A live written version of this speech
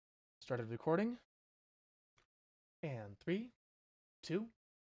started recording. And 3, 2.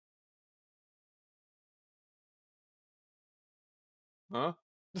 Huh?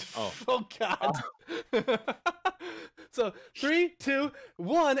 Oh. Oh God. So 3, 2,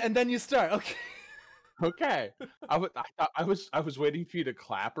 1, and then you start. Okay. Okay. I was waiting for you to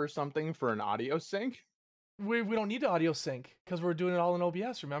clap or something for an audio sync. We don't need to audio sync because we're doing it all in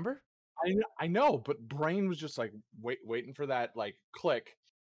OBS. Remember? I know, but brain was just like waiting for that like click.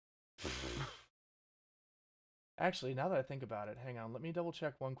 Actually, now that I think about it, hang on. Let me double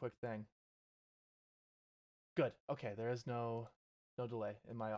check one quick thing. Good. Okay, there is no delay in my